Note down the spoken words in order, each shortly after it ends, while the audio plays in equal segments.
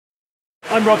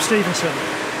I'm Rob Stephenson.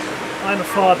 I'm a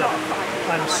father,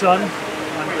 I'm a son,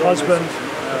 I'm a husband,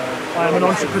 I am an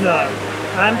entrepreneur,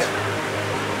 and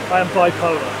I am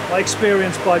bipolar. I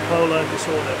experience bipolar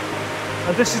disorder.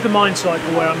 And this is the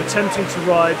MindCycle, where I'm attempting to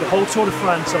ride the whole Tour de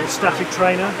France on a static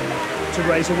trainer to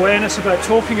raise awareness about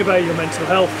talking about your mental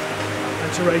health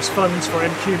and to raise funds for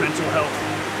MQ mental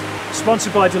health.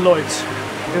 Sponsored by Deloitte,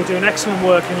 who are doing excellent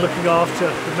work in looking after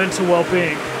the mental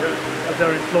well-being of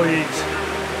their employees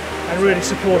and really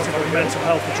supportive of the mental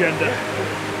health agenda.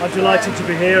 I'm delighted to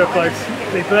be here at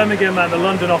both the Birmingham and the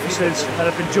London offices,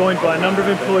 and have been joined by a number of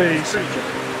employees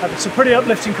having some pretty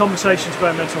uplifting conversations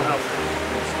about mental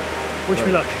health. Wish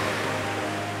me luck.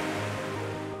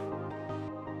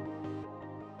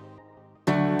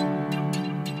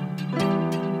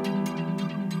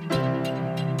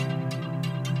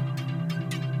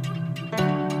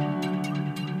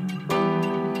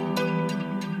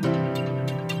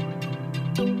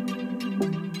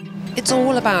 It's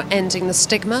all about ending the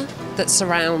stigma that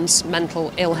surrounds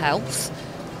mental ill health.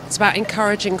 It's about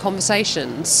encouraging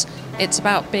conversations. It's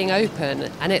about being open,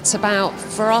 and it's about,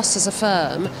 for us as a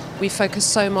firm, we focus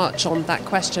so much on that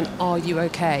question, are you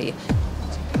okay?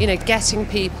 You know, getting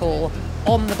people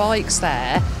on the bikes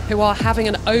there who are having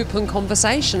an open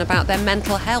conversation about their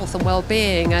mental health and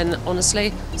well-being, and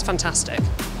honestly, it's fantastic.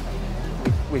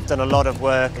 We've done a lot of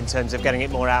work in terms of getting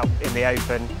it more out in the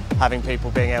open, having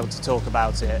people being able to talk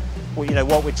about it. Well, you know,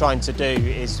 what we're trying to do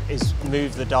is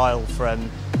move the dial from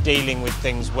dealing with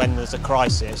things when there's a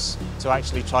crisis to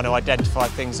actually trying to identify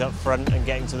things up front and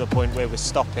getting to the point where we're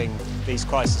stopping these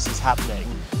crises happening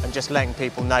and just letting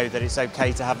people know that it's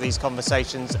okay to have these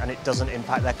conversations and it doesn't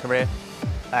impact their career.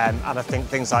 And I think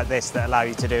things like this that allow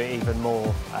you to do it even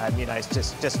more, you know, it's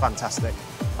just fantastic.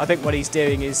 I think what he's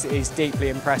doing is deeply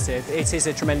impressive. It is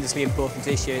a tremendously important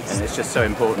issue. And it's just so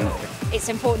important. It's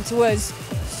important to us.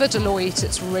 For Deloitte,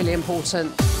 it's really important.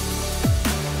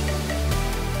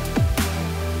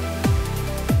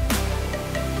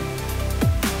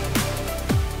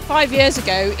 Five years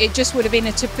ago, it just would have been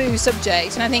a taboo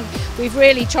subject, and I think we've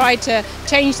really tried to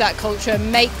change that culture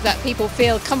and make that people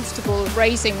feel comfortable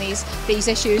raising these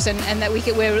issues, and that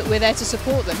we're there to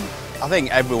support them. I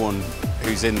think everyone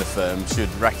who's in the firm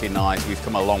should recognise we've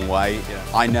come a long way.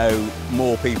 I know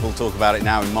more people talk about it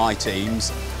now in my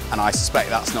teams, and I suspect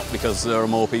that's not because there are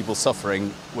more people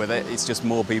suffering with it, it's just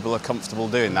more people are comfortable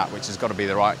doing that, which has got to be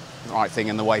the right thing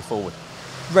and the way forward.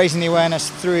 Raising the awareness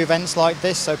through events like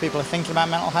this, so people are thinking about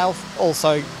mental health,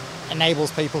 also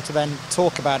enables people to then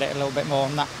talk about it a little bit more,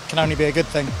 and that can only be a good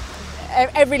thing.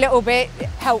 Every little bit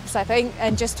helps, I think,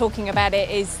 and just talking about it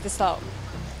is the start.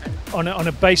 On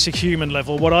a basic human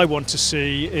level, what I want to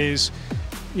see is,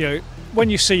 you know, when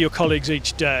you see your colleagues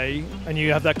each day and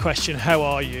you have that question, how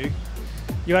are you?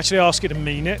 You actually ask it and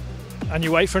mean it, and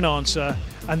you wait for an answer,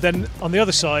 and then on the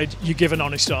other side you give an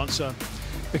honest answer.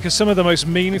 Because some of the most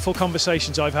meaningful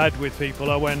conversations I've had with people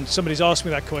are when somebody's asked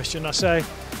me that question, I say,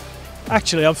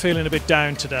 actually I'm feeling a bit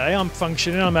down today, I'm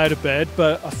functioning, I'm out of bed,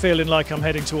 but I'm feeling like I'm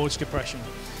heading towards depression.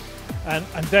 And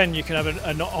then you can have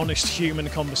an honest human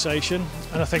conversation.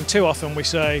 And I think too often we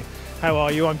say, how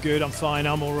are you? I'm good, I'm fine,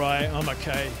 I'm all right, I'm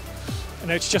okay.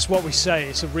 And it's just what we say,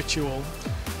 it's a ritual.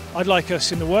 I'd like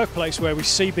us in the workplace where we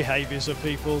see behaviours of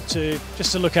people to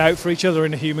just to look out for each other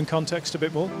in a human context a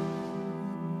bit more.